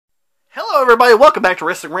Hello everybody, welcome back to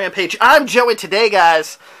Wrestling Rampage. I'm Joey. Today,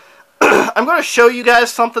 guys, I'm going to show you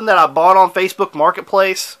guys something that I bought on Facebook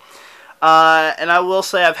Marketplace. And I will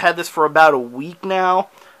say I've had this for about a week now.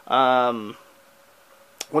 Once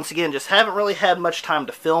again, just haven't really had much time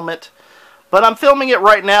to film it. But I'm filming it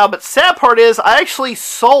right now. But sad part is, I actually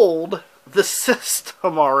sold the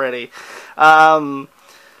system already.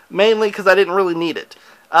 Mainly because I didn't really need it.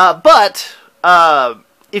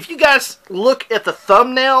 If you guys look at the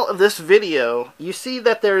thumbnail of this video, you see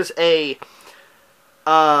that there's a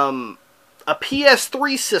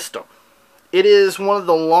PS3 system. It is one of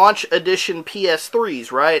the launch edition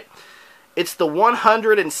PS3s, right? It's the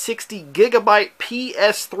 160 gigabyte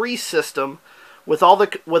PS3 system with all the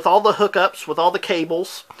hookups, with all the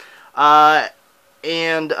cables, I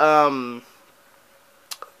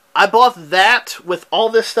bought that with all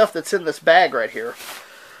this stuff that's in this bag right here.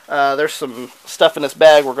 There's some stuff in this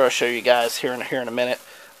bag we're going to show you guys here in a minute.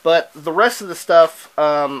 But the rest of the stuff,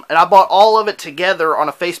 and I bought all of it together on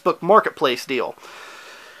a Facebook Marketplace deal.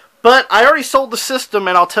 But I already sold the system,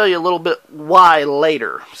 and I'll tell you a little bit why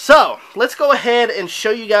later. So, let's go ahead and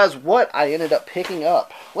show you guys what I ended up picking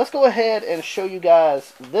up. Let's go ahead and show you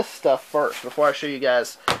guys this stuff first, before I show you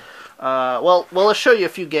guys, well, let's show you a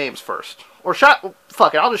few games first. Or,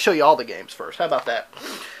 fuck it, I'll just show you all the games first. How about that?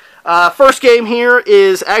 First game here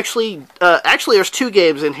is actually there's two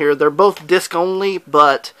games in here. They're both disc only,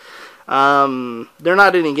 but they're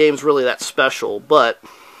not any games really that special. But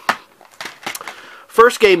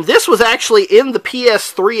first game, this was actually in the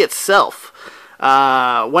PS3 itself. When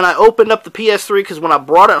I opened up the PS3, because when I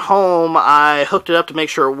brought it home, I hooked it up to make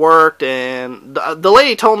sure it worked, and the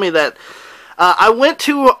lady told me that I went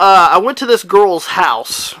to this girl's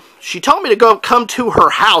house. She told me to come to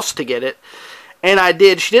her house to get it. And I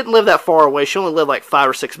did. She didn't live that far away. She only lived like 5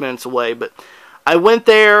 or 6 minutes away. But I went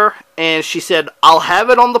there, and she said, I'll have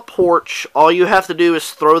it on the porch. All you have to do is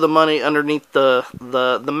throw the money underneath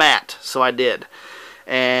the mat. So I did.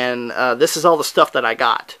 And this is all the stuff that I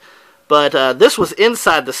got. But this was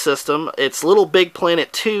inside the system. It's Little Big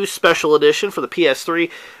Planet 2 Special Edition for the PS3.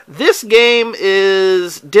 This game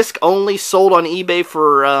is disc only, sold on eBay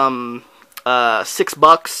for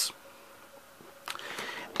 $6.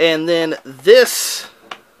 And then this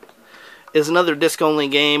is another disc-only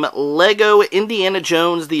game, Lego Indiana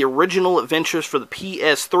Jones: The Original Adventures for the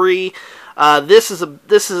PS3. This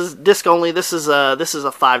is disc-only. This is a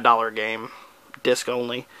 $5 game,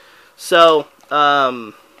 disc-only. So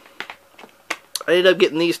I ended up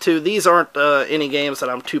getting these two. These aren't any games that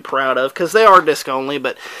I'm too proud of because they are disc-only,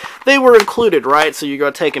 but they were included, right? So you're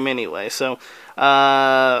gonna take them anyway. So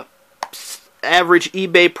average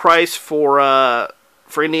eBay price for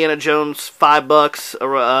Indiana Jones, $5.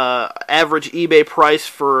 Average eBay price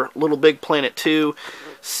for Little Big Planet 2,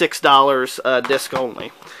 $6, disc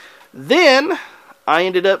only. Then I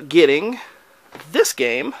ended up getting this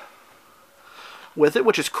game with it,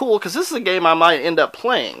 which is cool because this is a game I might end up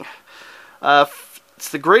playing. It's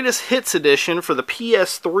the Greatest Hits edition for the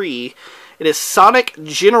PS3. It is Sonic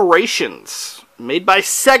Generations, made by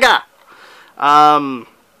Sega.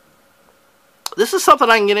 This is something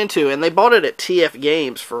I can get into, and they bought it at TF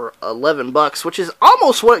Games for $11, which is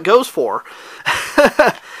almost what it goes for.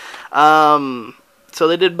 So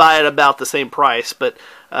they did buy it about the same price, but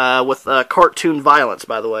with cartoon violence,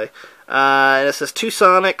 by the way. And it says 2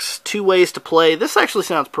 Sonics, 2 ways to play. This actually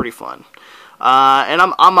sounds pretty fun. And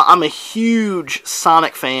I'm a huge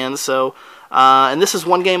Sonic fan, so and this is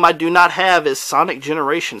one game I do not have is Sonic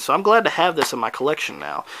Generations, so I'm glad to have this in my collection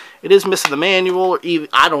now. It is missing the manual, or even,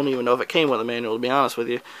 I don't even know if it came with a manual, to be honest with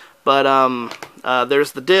you. But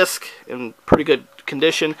there's the disc in pretty good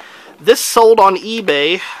condition. This sold on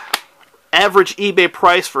eBay. Average eBay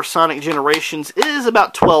price for Sonic Generations is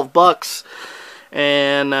about $12,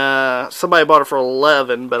 and somebody bought it for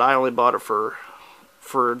 $11, but I only bought it for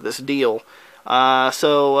this deal.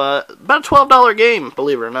 So about a $12 game,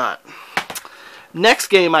 believe it or not. Next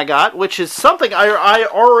game I got, which is something I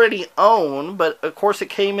already own, but of course it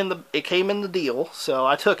came in the deal, so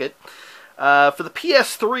I took it. For the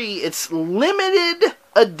PS3, it's limited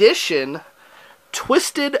edition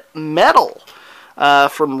Twisted Metal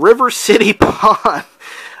from River City Pawn.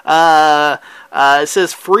 It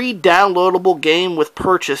says free downloadable game with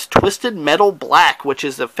purchase, Twisted Metal Black, which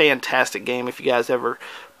is a fantastic game if you guys ever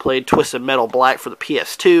played Twisted Metal Black for the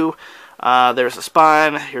PS2. There's the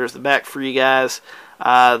spine. Here's the back for you guys.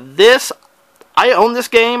 I own this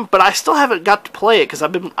game, but I still haven't got to play it because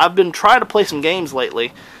I've been trying to play some games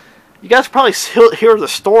lately. You guys probably hear the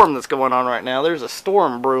storm that's going on right now. There's a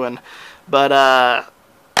storm brewing. But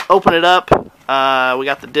open it up. We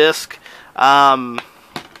got the disc.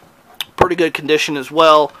 Pretty good condition as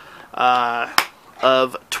well.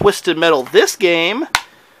 of Twisted Metal. This game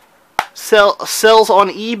sells on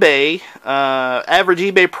eBay. Average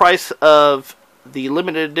eBay price of the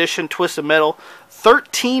limited edition Twisted Metal,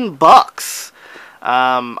 $13.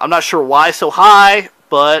 I'm not sure why so high,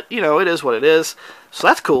 but you know, it is what it is. So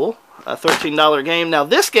that's cool. A $13 game. Now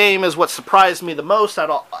this game is what surprised me the most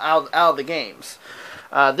out of the games.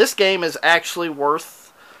 This game is actually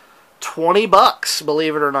worth $20,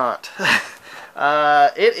 believe it or not.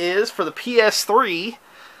 It is for the PS3,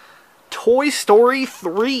 Toy Story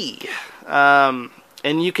 3. And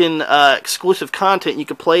you can, exclusive content, you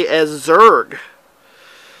can play as Zurg.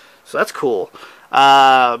 So that's cool.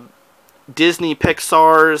 Disney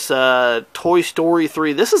Pixar's Toy Story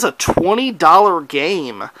 3. This is a $20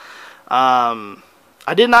 game.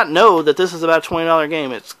 I did not know that this is about a $20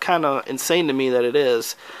 game. It's kind of insane to me that it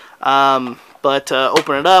is. But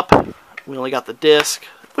open it up. We only got the disc,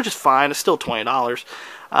 which is fine. It's still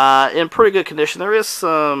 $20. In pretty good condition. There is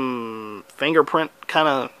some fingerprint kind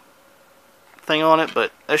of thing on it,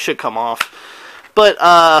 but that should come off. But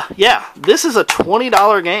yeah, this is a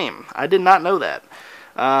 $20 game. I did not know that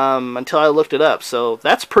until I looked it up. So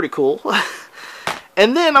that's pretty cool.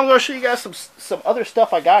 And then I'm going to show you guys some other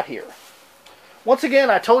stuff I got here. Once again,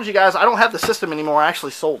 I told you guys I don't have the system anymore. I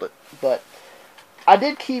actually sold it. But I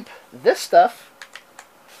did keep this stuff.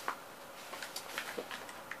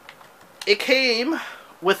 It came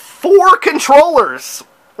with 4 controllers.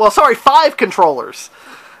 Well, sorry, 5 controllers.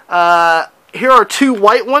 Here are 2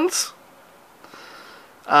 white ones.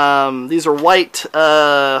 These are white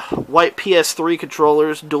PS3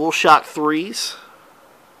 controllers, DualShock 3s.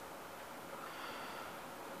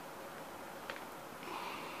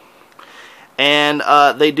 And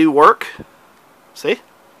they do work. See?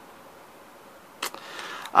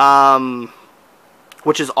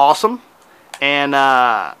 Which is awesome. And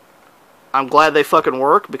I'm glad they fucking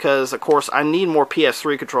work, because of course I need more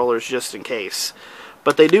PS3 controllers just in case.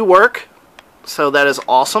 But they do work, so that is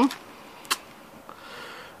awesome.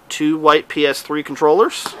 2 white PS3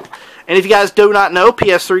 controllers. And if you guys do not know,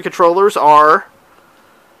 PS3 controllers are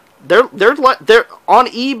they're on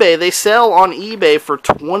eBay. They sell on eBay for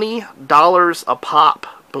 $20 a pop,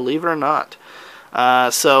 believe it or not.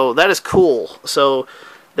 So that is cool. So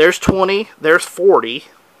there's 20, there's 40,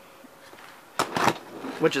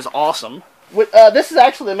 which is awesome. This is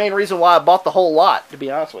actually the main reason why I bought the whole lot, to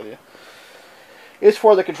be honest with you. It's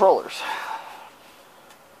for the controllers.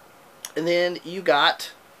 And then you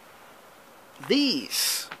got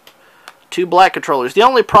these 2 black controllers. The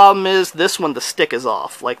only problem is this one, the stick is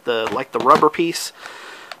off, like the rubber piece.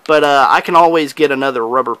 But I can always get another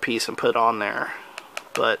rubber piece and put on there.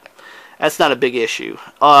 But that's not a big issue.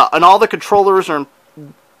 And all the controllers are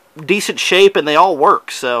in decent shape and they all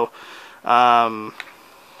work. So let's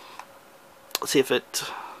see if it.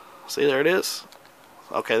 See, there it is.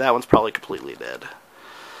 Okay, that one's probably completely dead.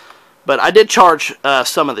 But I did charge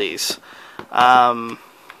some of these. Yeah,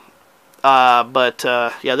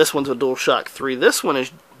 this one's a DualShock 3. This one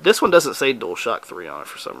doesn't say DualShock 3 on it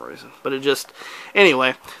for some reason. But it just,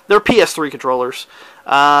 anyway, they're PS3 controllers.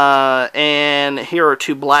 And here are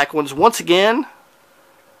 2 black ones. Once again,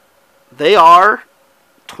 they are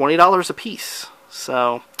 $20 a piece.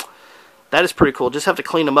 So that is pretty cool. Just have to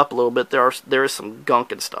clean them up a little bit. There is some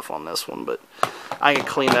gunk and stuff on this one, but I can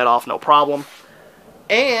clean that off no problem.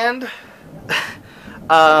 And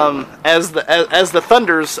as the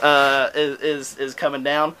thunders is coming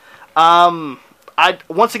down,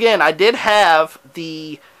 once again I did have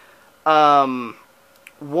the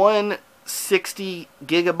 160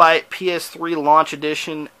 gigabyte PS3 launch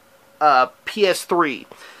edition PS3,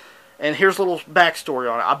 and here's a little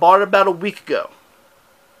backstory on it. I bought it about a week ago.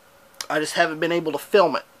 I just haven't been able to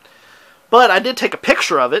film it, but I did take a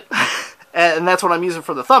picture of it, and that's what I'm using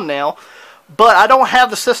for the thumbnail. But I don't have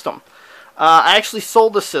the system. I actually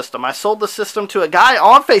sold the system. I sold the system to a guy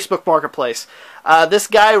on Facebook Marketplace. This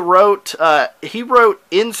guy wrote, he wrote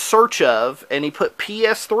 "in search of," and he put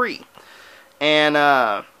PS3. And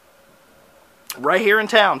right here in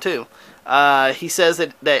town too. He says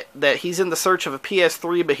that he's in the search of a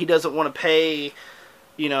PS3, but he doesn't want to pay,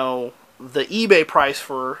 you know, the eBay price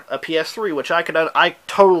for a PS3, which I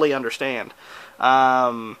totally understand.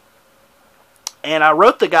 And I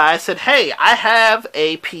wrote the guy, I said, hey, I have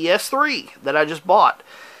a PS3 that I just bought.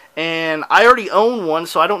 And I already own one,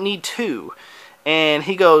 so I don't need 2. And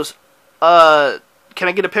he goes, can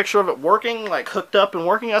I get a picture of it working, like hooked up and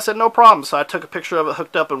working? I said, no problem. So I took a picture of it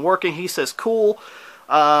hooked up and working. He says, cool.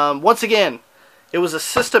 Once again, it was a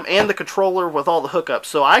system and the controller with all the hookups.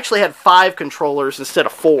 So I actually had 5 controllers instead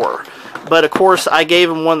of 4. But of course, I gave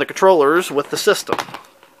him one of the controllers with the system.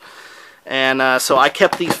 And so I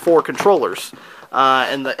kept these 4 controllers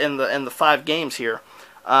in the 5 games here.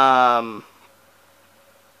 And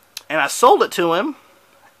I sold it to him,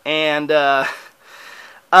 and I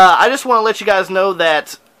just want to let you guys know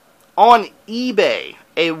that on eBay,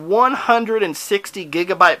 a 160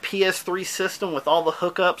 gigabyte PS3 system with all the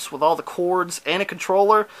hookups, with all the cords, and a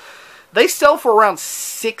controller, they sell for around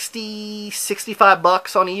 65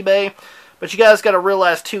 bucks on eBay. But you guys got to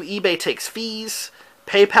realize too, eBay takes fees,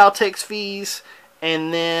 PayPal takes fees,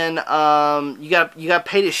 and then you got to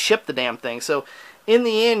pay to ship the damn thing. So in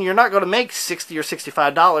the end, you're not going to make $60 or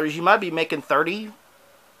 $65. You might be making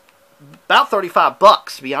about 35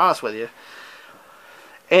 bucks, to be honest with you.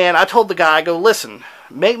 And I told the guy, I go, listen,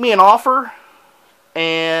 make me an offer.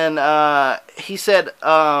 And he said,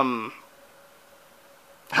 how's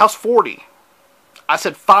 40? I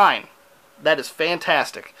said, fine. That is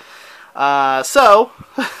fantastic. So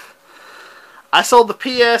I sold the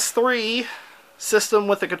PS3 system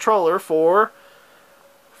with the controller for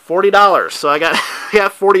 $40. So I got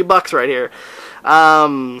 40 bucks right here.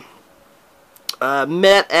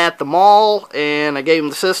 Met at the mall, and I gave him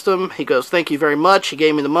the system. He goes, thank you very much. He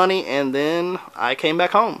gave me the money, and then I came back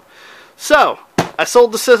home. So I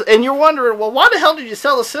sold the system, and you're wondering, well, why the hell did you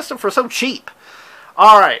sell the system for so cheap?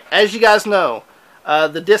 Alright, as you guys know,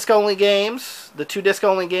 the disc-only games, the 2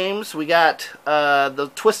 disc-only games, we got the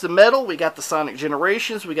Twisted Metal, we got the Sonic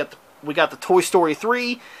Generations, we got the Toy Story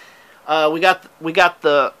 3, we got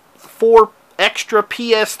the 4 extra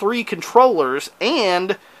PS3 controllers,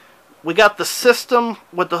 and we got the system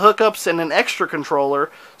with the hookups and an extra controller.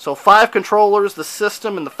 So 5 controllers, the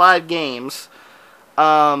system, and the 5 games.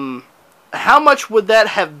 How much would that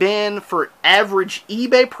have been for average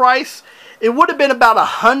eBay price? It would have been about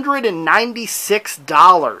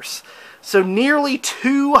 $196. So nearly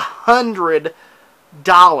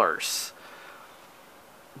 $200.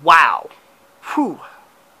 Wow. Whew.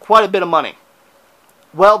 Quite a bit of money.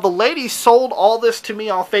 Well, the lady sold all this to me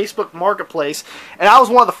on Facebook Marketplace, and I was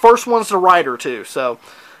one of the first ones to write her too. So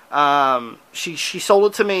she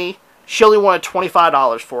sold it to me. She only wanted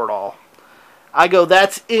 $25 for it all. I go,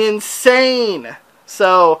 that's insane.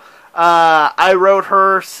 So I wrote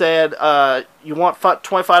her, said, you want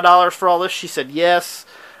 $25 for all this? She said yes.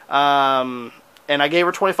 And I gave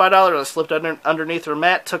her $25. I slipped underneath her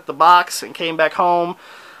mat, took the box, and came back home.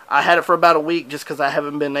 I had it for about a week just because I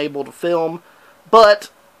haven't been able to film. But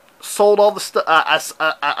sold all the stuff.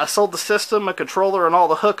 I sold the system, a controller, and all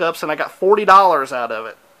the hookups, and I got $40 out of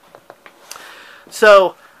it.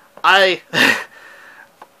 So I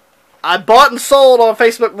bought and sold on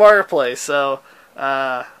Facebook Marketplace. So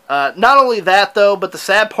not only that though, but the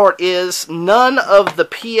sad part is none of the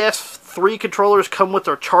PS3 controllers come with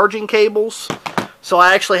their charging cables. So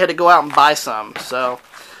I actually had to go out and buy some. So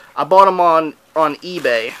I bought them on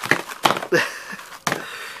eBay.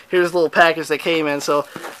 Here's a little package that came in. So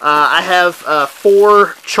I have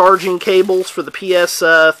 4 charging cables for the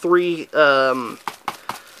PS3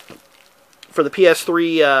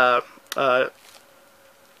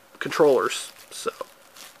 controllers. So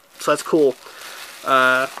that's cool.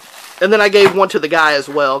 And then I gave one to the guy as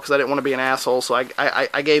well because I didn't want to be an asshole. So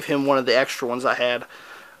I gave him one of the extra ones I had.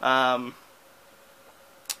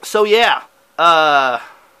 So yeah.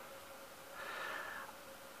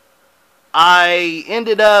 I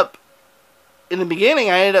ended up, in the beginning,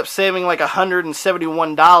 I ended up saving like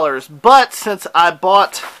 $171, but since I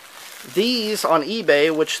bought these on eBay,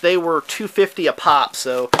 which they were $250 a pop,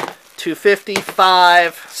 so $250,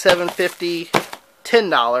 $5, $750,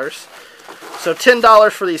 $10. So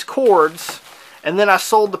 $10 for these cords, and then I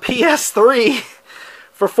sold the PS3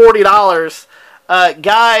 for $40.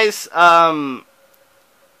 Guys, I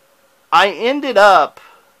ended up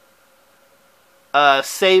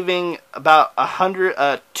saving about I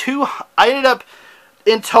ended up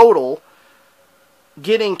in total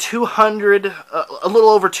getting a little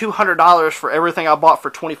over $200 for everything I bought for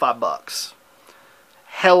 25 bucks.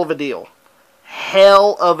 Hell of a deal.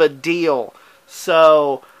 Hell of a deal.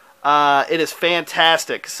 So it is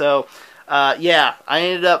fantastic. So yeah, I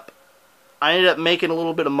ended up making a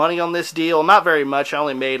little bit of money on this deal. Not very much. I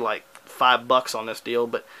only made like $5 on this deal,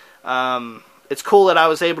 but it's cool that I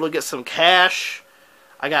was able to get some cash.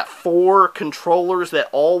 I got 4 controllers that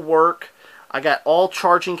all work. I got all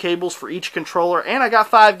charging cables for each controller, and I got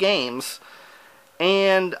 5 games.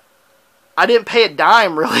 And I didn't pay a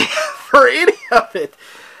dime, really, for any of it.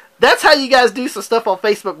 That's how you guys do some stuff on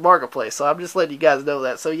Facebook Marketplace, so I'm just letting you guys know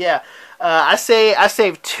that. So, yeah, I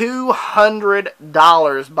saved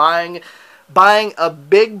 $200 buying a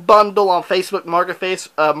big bundle on Facebook Marketplace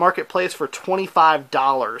for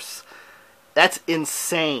 $25. That's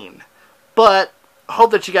insane. But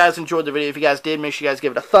hope that you guys enjoyed the video. If you guys did, make sure you guys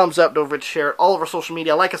give it a thumbs up. Don't forget to share it all over social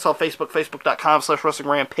media. Like us on Facebook,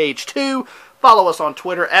 facebook.com/WrestlingRampage2. Follow us on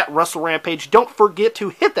Twitter at WrestleRampage. Don't forget to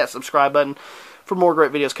hit that subscribe button for more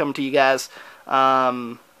great videos coming to you guys.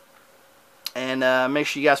 And make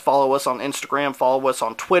sure you guys follow us on Instagram, follow us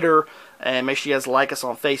on Twitter, and make sure you guys like us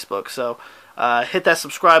on Facebook. So hit that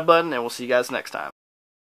subscribe button, and we'll see you guys next time.